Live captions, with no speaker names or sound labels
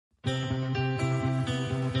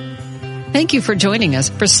Thank you for joining us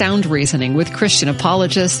for Sound Reasoning with Christian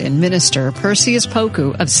apologist and minister Perseus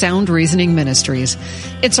Poku of Sound Reasoning Ministries.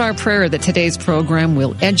 It's our prayer that today's program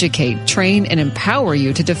will educate, train, and empower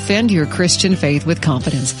you to defend your Christian faith with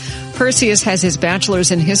confidence. Perseus has his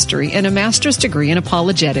bachelor's in history and a master's degree in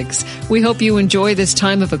apologetics. We hope you enjoy this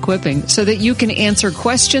time of equipping so that you can answer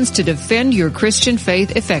questions to defend your Christian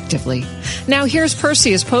faith effectively. Now here's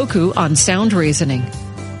Perseus Poku on Sound Reasoning.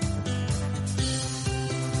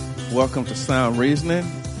 Welcome to Sound Reasoning.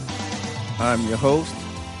 I'm your host,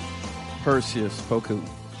 Perseus Poku.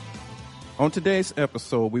 On today's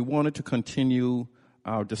episode, we wanted to continue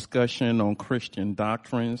our discussion on Christian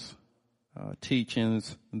doctrines,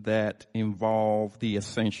 teachings that involve the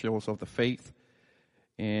essentials of the faith.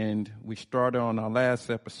 And we started on our last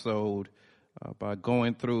episode by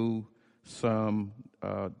going through some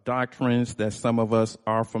doctrines that some of us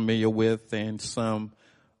are familiar with and some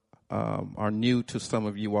are new to some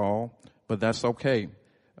of you all, but that's okay.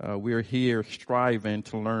 We're here striving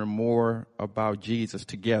to learn more about Jesus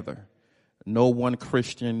together. No one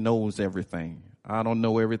Christian knows everything. I don't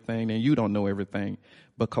know everything, and you don't know everything.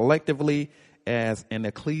 But collectively, as an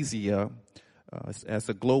ecclesia, as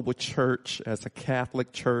a global church, as a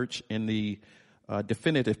Catholic church in the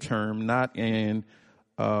definitive term, not in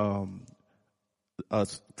a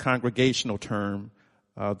congregational term,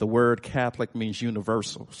 the word Catholic means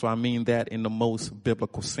universal. So I mean that in the most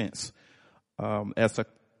biblical sense. As a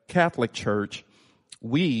Catholic church,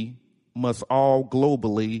 we must all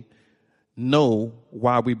globally know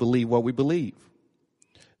why we believe what we believe.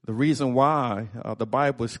 The reason why the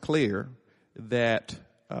Bible is clear that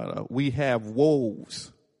we have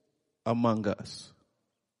wolves among us.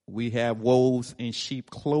 We have wolves in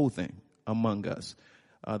sheep clothing among us.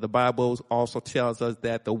 The Bible also tells us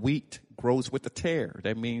that the wheat grows with the tare.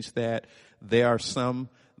 That means that there are some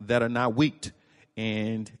that are not wheat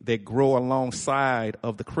and they grow alongside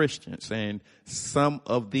of the Christians. And some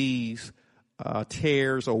of these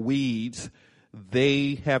tares or weeds,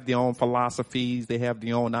 they have their own philosophies, they have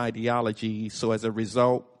their own ideologies. So as a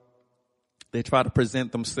result, they try to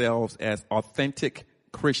present themselves as authentic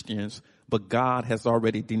Christians, but God has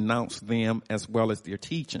already denounced them as well as their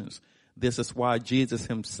teachings. This is why Jesus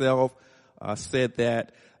himself said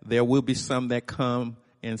that there will be some that come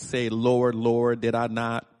and say, Lord, Lord, did I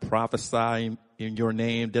not prophesy in your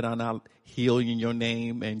name? Did I not heal in your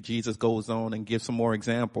name? And Jesus goes on and gives some more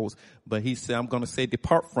examples. But he said, I'm going to say,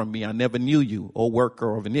 depart from me. I never knew you, O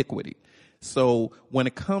worker of iniquity. So when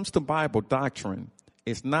it comes to Bible doctrine,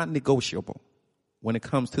 it's not negotiable. When it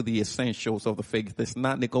comes to the essentials of the faith, it's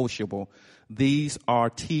not negotiable. These are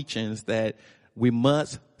teachings that we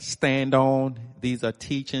must stand on. These are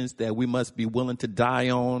teachings that we must be willing to die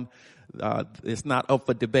on. It's not up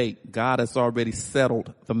for debate. God has already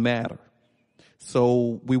settled the matter.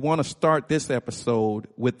 So we want to start this episode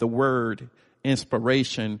with the word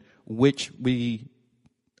inspiration, which we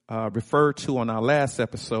referred to on our last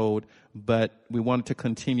episode, but we wanted to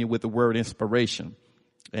continue with the word inspiration.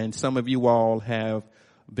 And some of you all have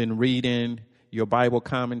been reading your Bible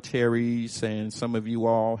commentaries, and some of you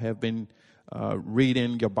all have been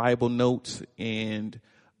reading your Bible notes, and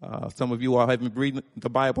some of you all have been reading the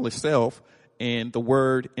Bible itself, and the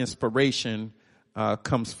word inspiration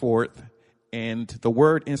comes forth. And the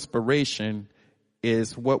word inspiration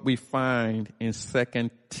is what we find in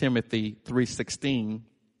 2 Timothy 3:16,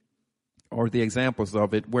 or the examples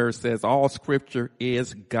of it, where it says, all scripture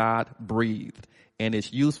is God-breathed and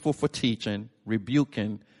is useful for teaching,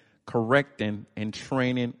 rebuking, correcting, and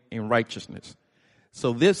training in righteousness.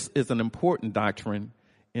 So this is an important doctrine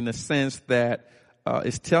in the sense that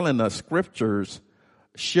it's telling us scriptures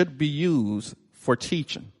should be used for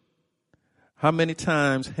teaching. How many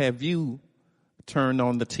times have you turned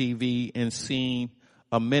on the TV and seen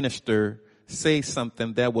a minister say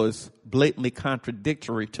something that was blatantly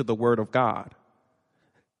contradictory to the word of God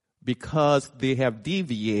because they have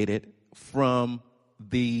deviated from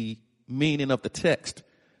the meaning of the text?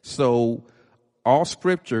 So all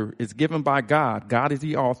scripture is given by God. God is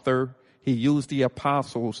the author. He used the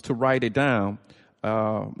apostles to write it down.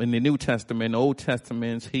 In the New Testament, Old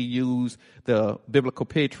Testaments, he used the biblical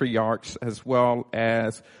patriarchs as well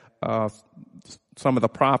as some of the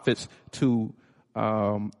prophets to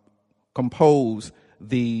compose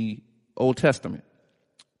the Old Testament,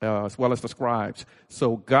 as well as the scribes.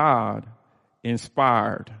 So God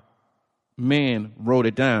inspired, man wrote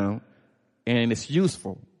it down, and it's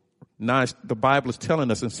useful. Now the Bible is telling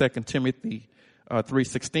us in 2 Timothy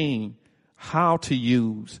 3:16 how to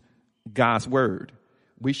use God's word.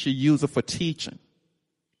 We should use it for teaching.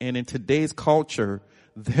 And in today's culture,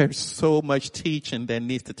 there's so much teaching that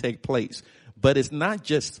needs to take place. But it's not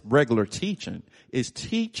just regular teaching. It's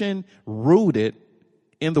teaching rooted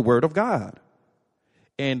in the Word of God.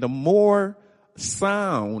 And the more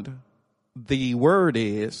sound the Word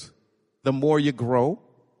is, the more you grow,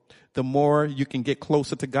 the more you can get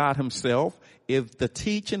closer to God himself. If the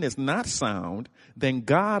teaching is not sound, then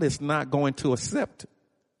God is not going to accept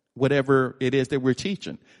whatever it is that we're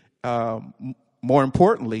teaching. More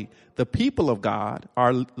importantly, the people of God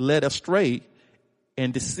are led astray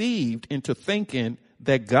and deceived into thinking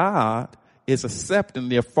that God is accepting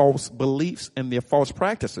their false beliefs and their false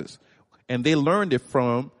practices. And they learned it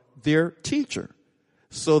from their teacher.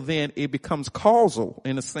 So then it becomes causal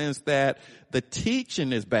in the sense that the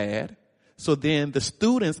teaching is bad. So then the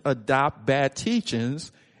students adopt bad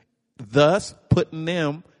teachings, thus putting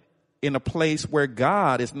them in a place where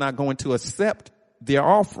God is not going to accept their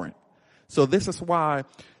offering. So this is why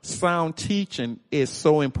sound teaching is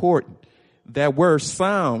so important. That word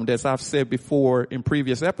sound, as I've said before in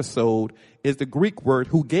previous episode, is the Greek word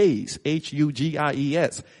hugies,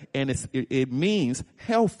 Hugies, and it means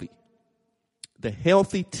healthy. The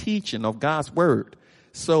healthy teaching of God's word.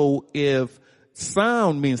 So if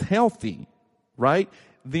sound means healthy, right,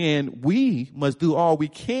 then we must do all we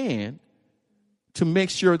can to make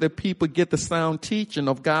sure that people get the sound teaching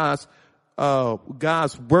of God's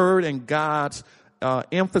word and God's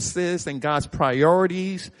emphasis and God's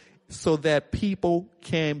priorities, so that people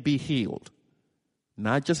can be healed.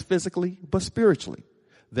 Not just physically, but spiritually.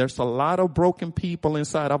 There's a lot of broken people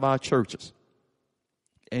inside of our churches.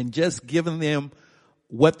 And just giving them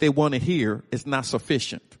what they want to hear is not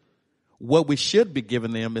sufficient. What we should be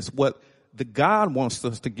giving them is what the God wants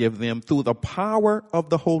us to give them through the power of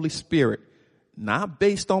the Holy Spirit. Not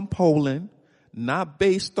based on polling, not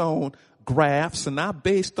based on graphs, and not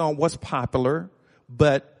based on what's popular,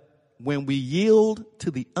 but when we yield to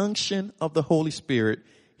the unction of the Holy Spirit,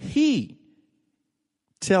 He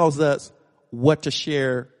tells us what to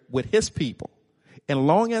share with His people. And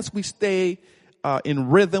long as we stay in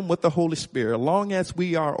rhythm with the Holy Spirit, as long as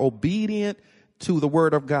we are obedient to the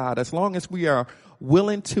Word of God, as long as we are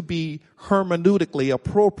willing to be hermeneutically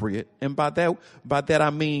appropriate, and by that I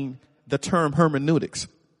mean the term hermeneutics,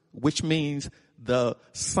 which means the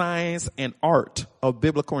science and art of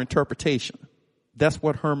biblical interpretation. That's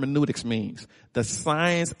what hermeneutics means. The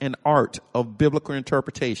science and art of biblical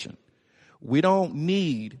interpretation. We don't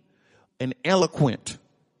need an eloquent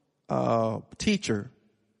teacher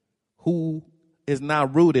who is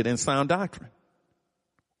not rooted in sound doctrine.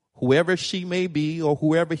 Whoever she may be or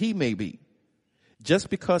whoever he may be. Just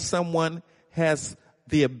because someone has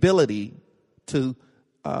the ability to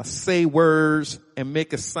say words and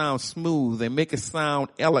make it sound smooth and make it sound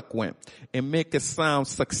eloquent and make it sound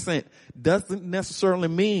succinct doesn't necessarily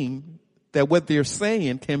mean that what they're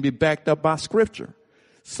saying can be backed up by scripture.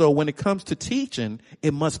 So when it comes to teaching,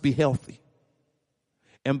 it must be healthy.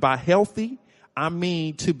 And by healthy, I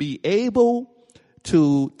mean to be able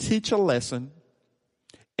to teach a lesson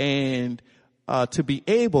and to be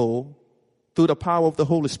able, through the power of the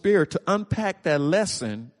Holy Spirit, to unpack that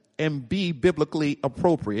lesson and be biblically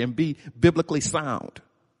appropriate and be biblically sound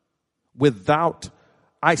without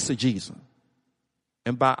eisegesis.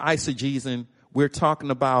 And by eisegesis, we're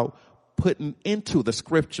talking about putting into the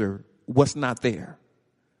scripture what's not there.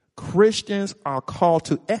 Christians are called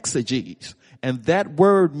to exegesis, and that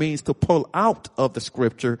word means to pull out of the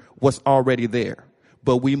scripture what's already there.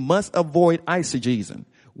 But we must avoid eisegesis,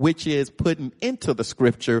 which is putting into the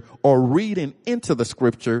scripture or reading into the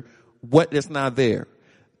scripture what is not there.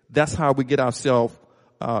 That's how we get ourselves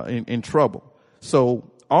in trouble.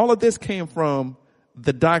 So all of this came from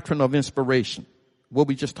the doctrine of inspiration, what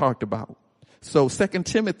we just talked about. So 2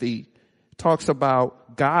 Timothy talks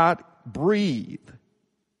about God breathed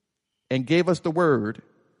and gave us the word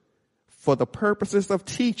for the purposes of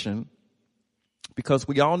teaching, because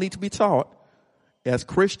we all need to be taught. As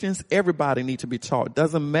Christians, everybody needs to be taught.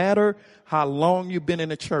 Doesn't matter how long you've been in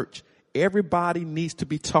the church. Everybody needs to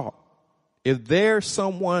be taught. If there's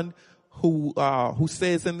someone who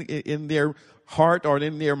says in their heart or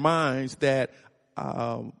in their minds that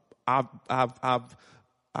I've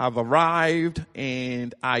arrived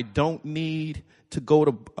and I don't need to go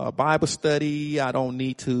to Bible study, I don't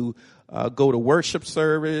need to go to worship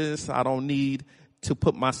service, I don't need to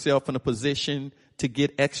put myself in a position to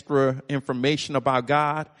get extra information about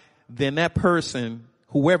God, then that person,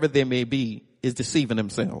 whoever they may be, is deceiving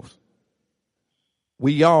themselves.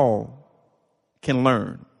 We all can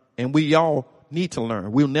learn, and we all need to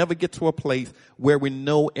learn. We'll never get to a place where we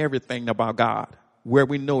know everything about God, where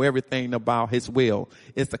we know everything about His will.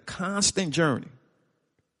 It's a constant journey.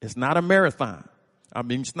 It's not a marathon. I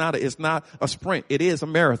mean, it's not a sprint. It is a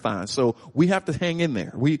marathon. So we have to hang in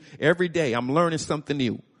there. Every day I'm learning something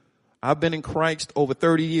new. I've been in Christ over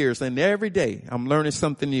 30 years, and every day I'm learning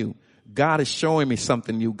something new. God is showing me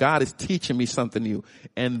something new. God is teaching me something new.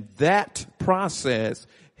 And that process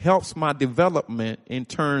helps my development in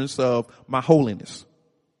terms of my holiness.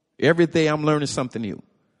 Every day I'm learning something new.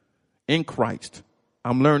 In Christ,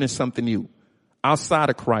 I'm learning something new. Outside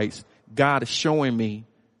of Christ, God is showing me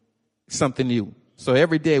something new. So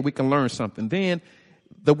every day we can learn something. Then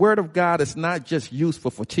the word of God is not just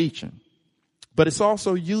useful for teaching, but it's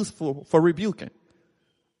also useful for rebuking,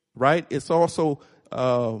 right? It's also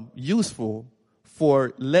useful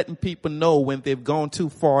for letting people know when they've gone too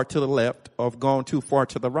far to the left or gone too far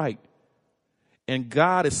to the right. And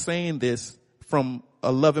God is saying this from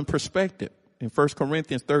a loving perspective. In 1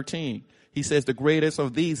 Corinthians 13, he says the greatest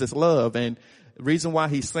of these is love. And the reason why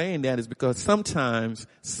he's saying that is because sometimes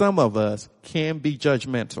some of us can be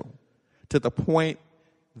judgmental to the point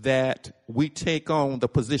that we take on the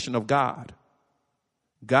position of God.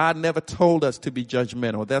 God never told us to be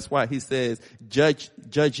judgmental. That's why he says, judge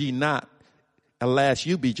ye not, unless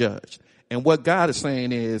you be judged. And what God is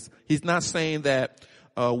saying is, he's not saying that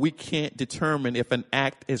we can't determine if an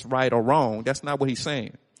act is right or wrong. That's not what he's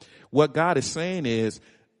saying. What God is saying is,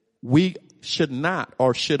 we should not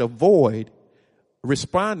or should avoid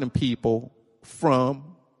responding people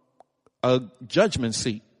from a judgment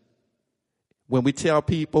seat. When we tell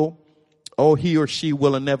people, oh, he or she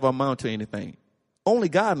will never amount to anything. Only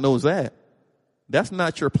God knows that. That's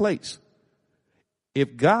not your place.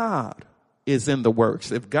 If God is in the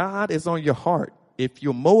works, if God is on your heart, if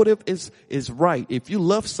your motive is right, if you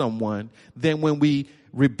love someone, then when we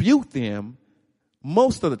rebuke them,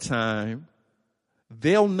 most of the time,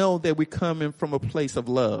 they'll know that we're coming from a place of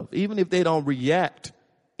love. Even if they don't react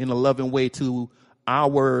in a loving way to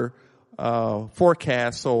our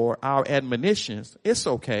forecasts or our admonitions, it's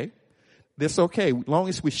okay. It's okay. As long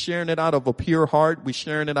as we're sharing it out of a pure heart, we're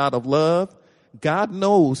sharing it out of love, God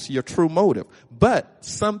knows your true motive. But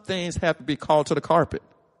some things have to be called to the carpet.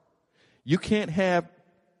 You can't have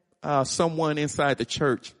someone inside the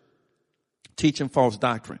church teaching false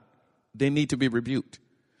doctrine. They need to be rebuked.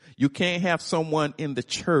 You can't have someone in the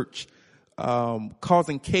church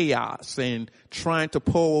causing chaos and trying to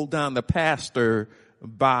pull down the pastor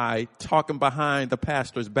by talking behind the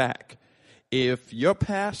pastor's back. If your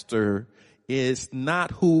pastor is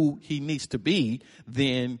not who he needs to be,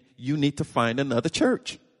 then you need to find another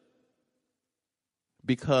church.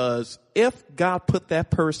 Because if God put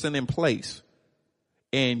that person in place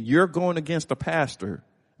and you're going against the pastor,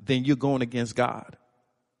 then you're going against God.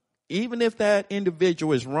 Even if that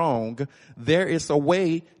individual is wrong, there is a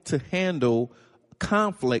way to handle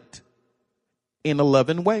conflict in a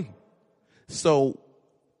loving way. So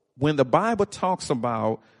when the Bible talks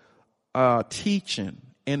about teaching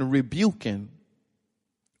and rebuking,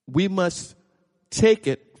 we must take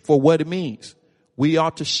it for what it means. We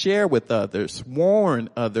ought to share with others, warn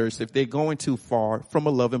others if they're going too far from a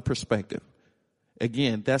loving perspective.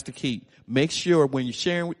 Again, that's the key. Make sure when you're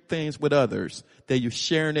sharing things with others that you're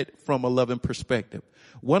sharing it from a loving perspective.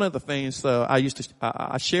 One of the things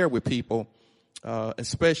I share with people,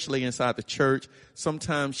 especially inside the church,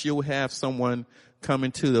 sometimes you'll have someone come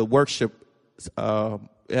into the worship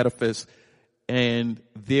edifice and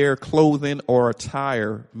their clothing or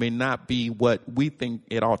attire may not be what we think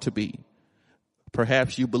it ought to be.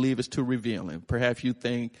 Perhaps you believe it's too revealing. Perhaps you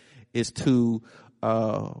think it's too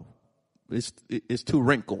it's too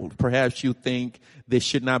wrinkled. Perhaps you think they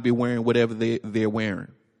should not be wearing whatever they're wearing.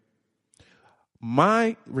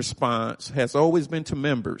 My response has always been to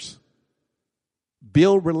members,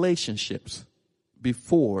 build relationships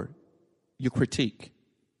before you critique.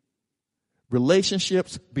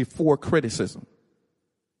 Relationships before criticism.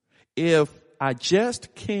 If I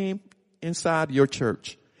just came inside your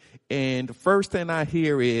church and the first thing I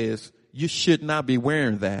hear is you should not be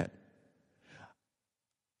wearing that,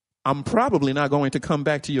 I'm probably not going to come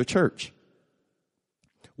back to your church.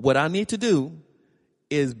 What I need to do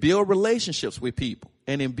is build relationships with people.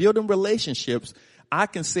 And in building relationships, I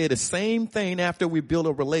can say the same thing after we build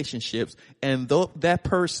a relationships, and that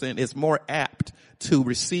person is more apt to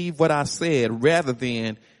receive what I said rather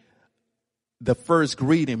than the first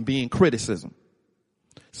greeting being criticism.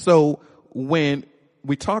 So when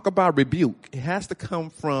we talk about rebuke, it has to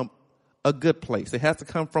come from a good place. It has to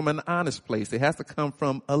come from an honest place. It has to come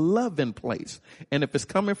from a loving place. And if it's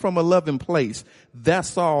coming from a loving place,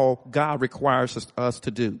 that's all God requires us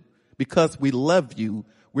to do. Because we love you,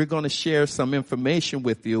 we're going to share some information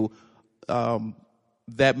with you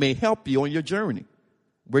that may help you on your journey.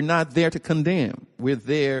 We're not there to condemn. We're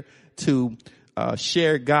there to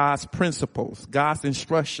share God's principles, God's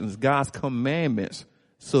instructions, God's commandments,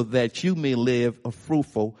 so that you may live a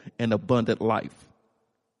fruitful and abundant life.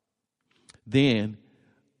 Then,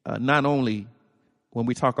 not only when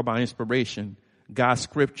we talk about inspiration, God's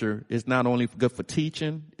scripture is not only good for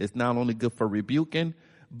teaching, it's not only good for rebuking,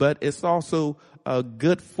 but it's also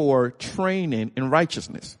good for training in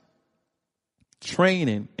righteousness.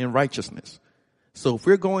 Training in righteousness. So if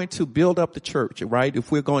we're going to build up the church, right,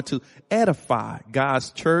 if we're going to edify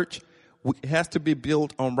God's church, it has to be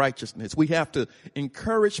built on righteousness. We have to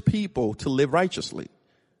encourage people to live righteously.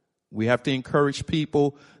 We have to encourage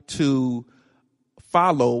people to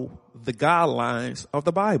follow the guidelines of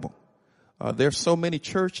the Bible. There's so many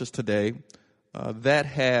churches today that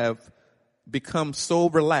have become so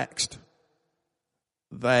relaxed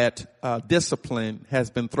that discipline has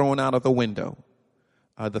been thrown out of the window.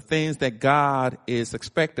 The things that God is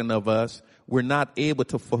expecting of us, we're not able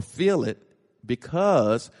to fulfill it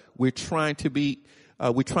because we're trying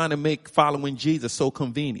to make following Jesus so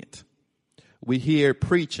convenient. We hear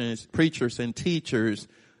preachers and teachers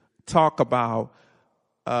talk about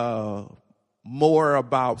more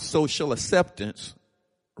about social acceptance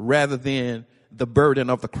rather than the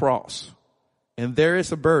burden of the cross. And there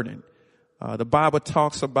is a burden. The Bible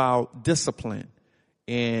talks about discipline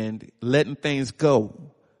and letting things go,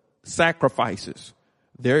 sacrifices.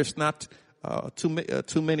 There's not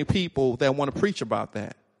too many people that want to preach about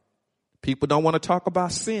that. People don't want to talk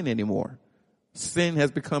about sin anymore. Sin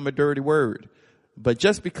has become a dirty word. But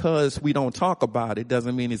just because we don't talk about it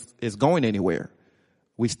doesn't mean it's going anywhere.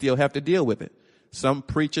 We still have to deal with it. Some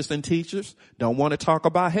preachers and teachers don't want to talk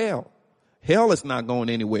about hell. Hell is not going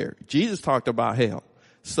anywhere. Jesus talked about hell.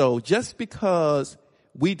 So just because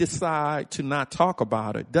we decide to not talk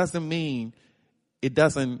about it doesn't mean it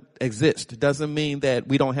doesn't exist. It doesn't mean that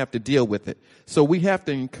we don't have to deal with it. So we have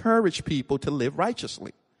to encourage people to live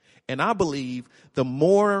righteously. And I believe the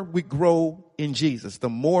more we grow in Jesus, the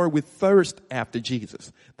more we thirst after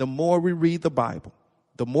Jesus, the more we read the Bible,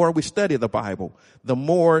 the more we study the Bible, the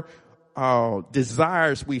more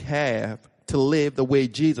desires we have to live the way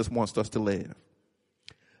Jesus wants us to live.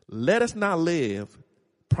 Let us not live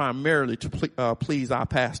primarily to please our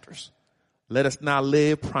pastors. Let us not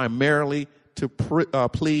live primarily to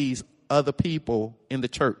please other people in the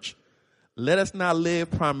church. Let us not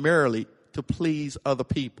live primarily to please other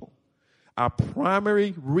people. Our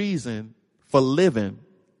primary reason for living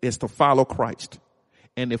is to follow Christ.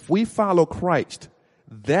 And if we follow Christ,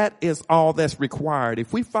 that is all that's required.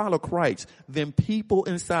 If we follow Christ, then people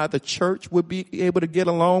inside the church will be able to get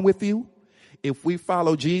along with you. If we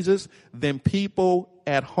follow Jesus, then people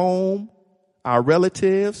at home, our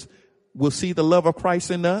relatives, will see the love of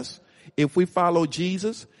Christ in us. If we follow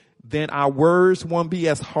Jesus, then our words won't be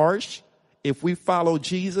as harsh. If we follow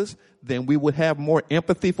Jesus, then we would have more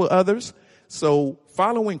empathy for others. So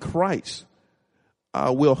following Christ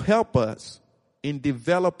will help us in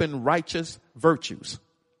developing righteous virtues.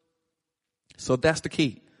 So that's the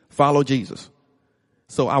key. Follow Jesus.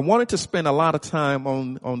 So I wanted to spend a lot of time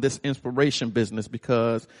on this inspiration business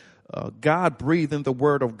because God breathing the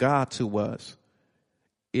word of God to us,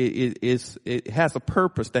 it has a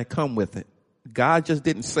purpose that come with it. God just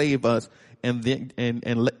didn't save us and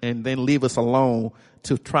then leave us alone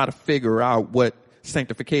to try to figure out what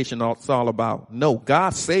sanctification is all about. No,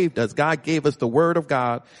 God saved us. God gave us the word of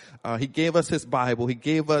God. He gave us his Bible. He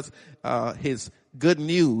gave us his good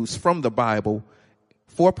news from the Bible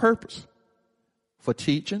for a purpose. For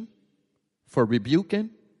teaching, for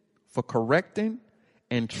rebuking, for correcting,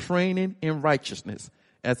 and training in righteousness,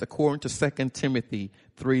 as according to 2 Timothy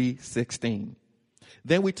 3:16.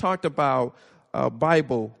 Then we talked about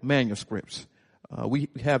Bible manuscripts. We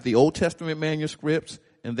have the Old Testament manuscripts,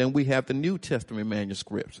 and then we have the New Testament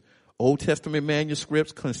manuscripts. Old Testament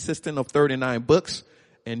manuscripts consisting of 39 books,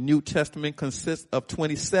 and New Testament consists of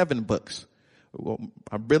 27 books. Well,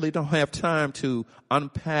 I really don't have time to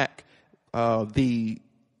unpack the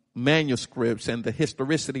manuscripts and the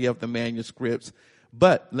historicity of the manuscripts.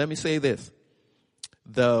 But let me say this.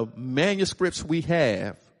 The manuscripts we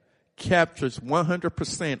have captures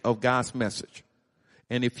 100% of God's message.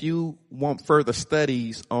 And if you want further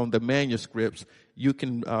studies on the manuscripts, you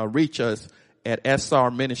can reach us at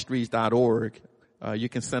srministries.org. You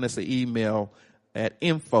can send us an email at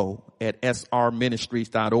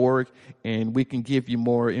info@srministries.org, and we can give you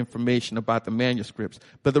more information about the manuscripts.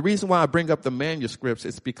 But the reason why I bring up the manuscripts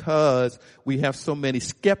is because we have so many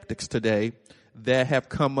skeptics today that have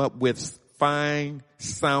come up with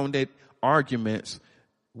fine-sounded arguments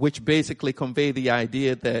which basically convey the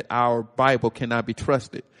idea that our Bible cannot be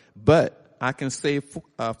trusted. But I can say for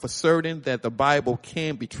certain that the Bible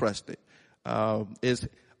can be trusted. is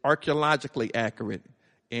archaeologically accurate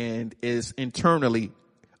and is internally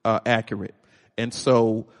accurate. And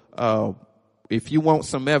so if you want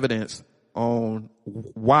some evidence on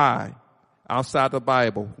why, outside the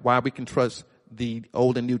Bible, why we can trust the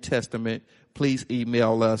Old and New Testament, please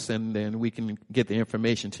email us and then we can get the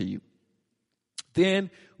information to you. Then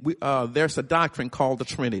there's a doctrine called the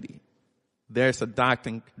Trinity. There's a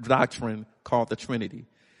doctrine called the Trinity.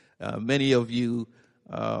 Many of you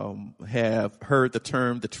have heard the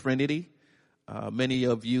term the Trinity. Many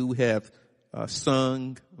of you have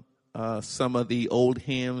sung some of the old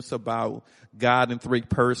hymns about God in three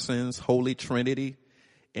persons, Holy Trinity.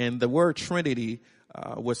 And the word Trinity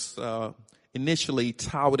was initially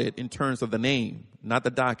touted in terms of the name, not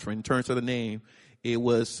the doctrine, in terms of the name. It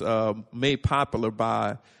was made popular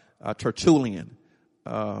by Tertullian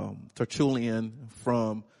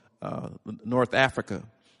from North Africa.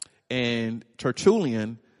 And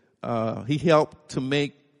Tertullian, he helped to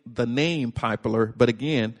make the name popular, but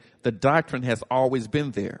again, the doctrine has always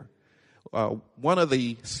been there. One of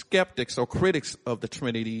the skeptics or critics of the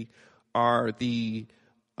Trinity are the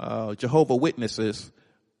Jehovah's Witnesses,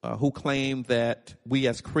 who claim that we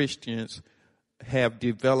as Christians have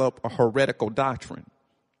developed a heretical doctrine.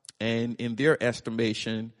 And in their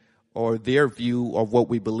estimation or their view of what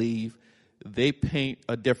we believe, they paint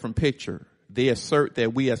a different picture. They assert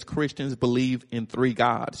that we as Christians believe in three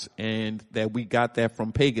gods and that we got that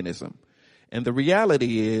from paganism. And the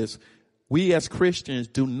reality is we as Christians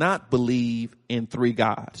do not believe in three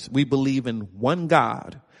gods. We believe in one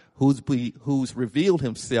God who's revealed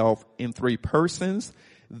himself in three persons.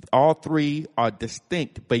 All three are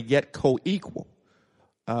distinct but yet co-equal.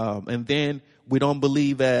 And then we don't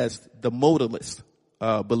believe as the modalists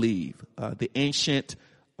believe. The ancient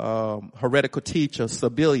heretical teacher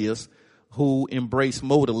Sabellius, who embraced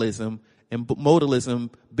modalism, and modalism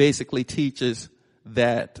basically teaches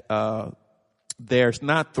that there's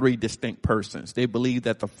not three distinct persons. They believe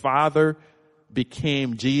that the Father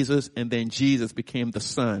became Jesus and then Jesus became the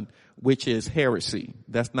Son, which is heresy.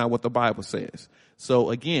 That's not what the Bible says. So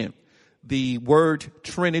again, the word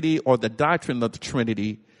Trinity or the doctrine of the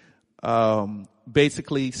Trinity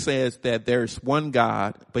basically says that there's one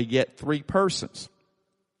God, but yet three persons.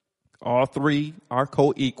 All three are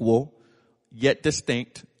co-equal, yet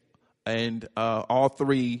distinct, and all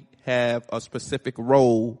three have a specific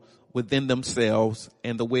role within themselves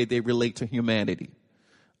and the way they relate to humanity.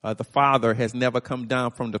 The Father has never come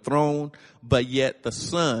down from the throne, but yet the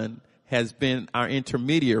Son has been our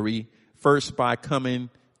intermediary, first by coming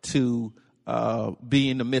to be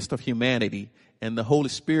in the midst of humanity. And the Holy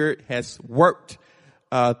Spirit has worked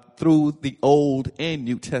through the Old and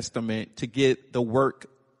New Testament to get the work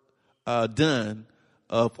done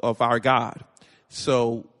of our God.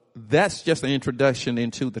 So that's just an introduction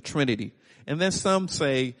into the Trinity. And then some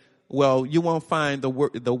say, well, you won't find the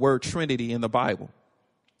word Trinity in the Bible.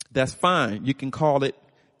 That's fine. You can call it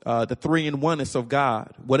the three in oneness of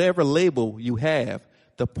God. Whatever label you have,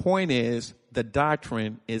 the point is the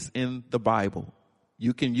doctrine is in the Bible.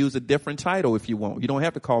 You can use a different title if you want. You don't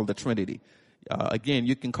have to call it the Trinity. Again,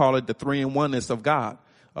 you can call it the three in oneness of God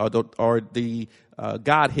or the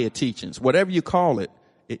Godhead teachings. Whatever you call it,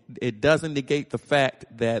 it doesn't negate the fact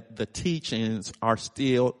that the teachings are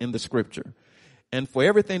still in the Scripture. And for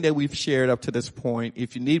everything that we've shared up to this point,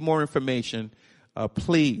 if you need more information,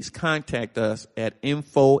 please contact us at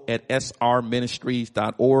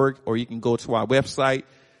info@srministries.org, or you can go to our website,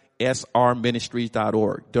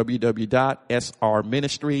 srministries.org,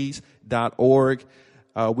 www.srministries.org.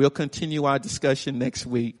 We'll continue our discussion next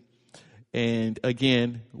week. And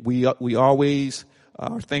again, we always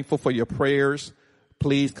are thankful for your prayers.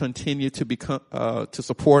 Please continue to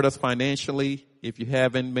support us financially if you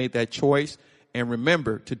haven't made that choice. And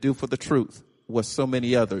remember to do for the truth what so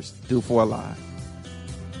many others do for a lie.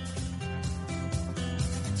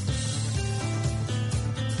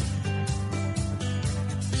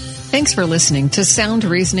 Thanks for listening to Sound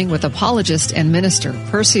Reasoning with apologist and minister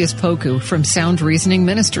Perseus Poku from Sound Reasoning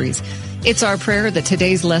Ministries. It's our prayer that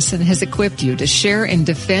today's lesson has equipped you to share and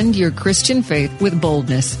defend your Christian faith with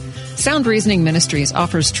boldness. Sound Reasoning Ministries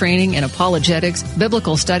offers training in apologetics,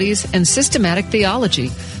 biblical studies, and systematic theology.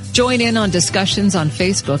 Join in on discussions on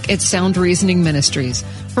Facebook at Sound Reasoning Ministries.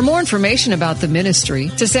 For more information about the ministry,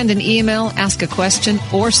 to send an email, ask a question,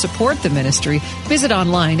 or support the ministry, visit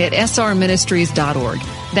online at srministries.org.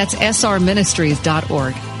 That's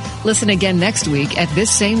srministries.org. Listen again next week at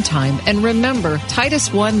this same time, and remember, Titus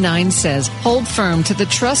 1:9 says, hold firm to the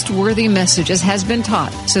trustworthy message as has been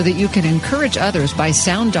taught, so that you can encourage others by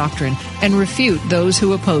sound doctrine and refute those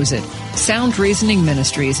who oppose it. Sound Reasoning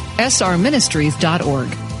Ministries,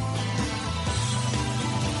 srministries.org.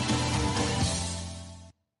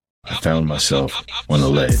 found myself on a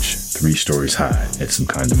ledge 3 stories high at some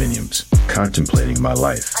condominiums, contemplating my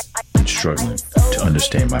life and struggling to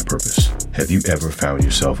understand my purpose. Have you ever found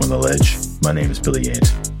yourself on the ledge? My name is Billy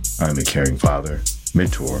Yancey. I'm a caring father,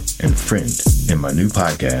 mentor, and friend. In my new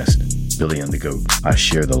podcast, Billy and the Goat, I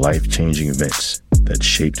share the life-changing events that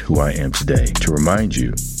shaped who I am today to remind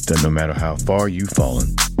you that no matter how far you've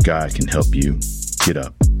fallen, God can help you get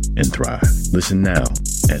up and thrive. Listen now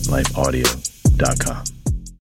at lifeaudio.com.